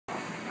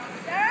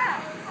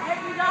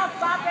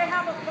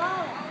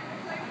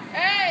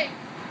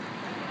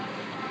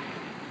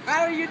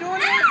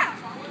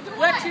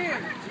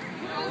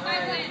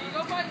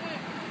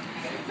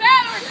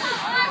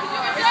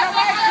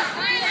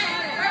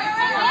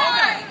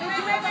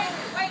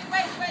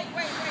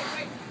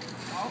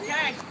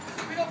Okay.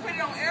 We don't put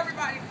it on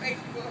everybody's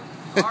Facebook.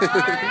 All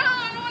right.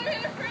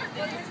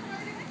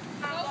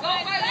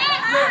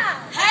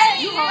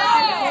 Hey,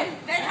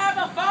 they have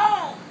a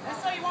phone.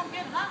 That's so you won't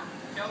get hot.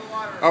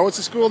 Oh, what's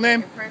the school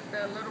name? Crestview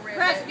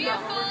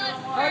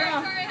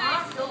Preparatory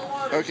High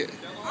School. Okay.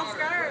 I'm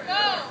scared.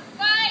 Go,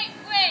 fight,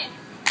 win.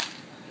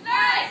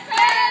 Nice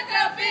hands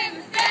up in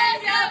the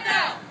stand, yo,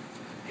 go.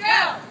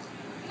 Go.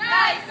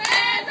 Nice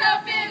hands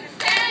up in the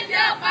stand,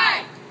 yo,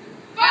 fight.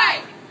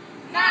 Fight.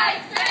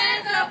 Nice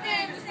hands up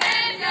in the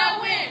stand,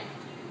 yo, win.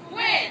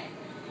 Win.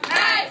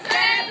 Nice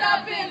hands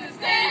up in the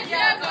stand,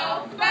 yo,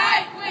 go.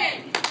 Fight,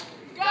 win.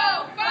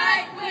 Go,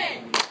 fight,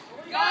 win.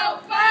 Go,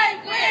 fight,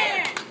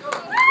 win.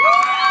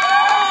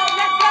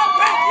 Let's go,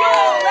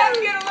 Crestview. Let's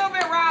get a little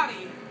bit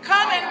rowdy.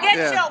 Come and get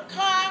your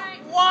car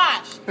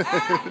washed.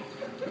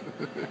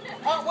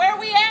 Where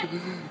we at?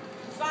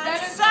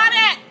 Sun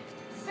at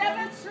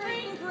 7th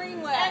Street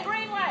Greenway. and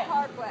Greenway.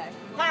 Parkway.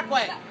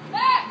 Parkway.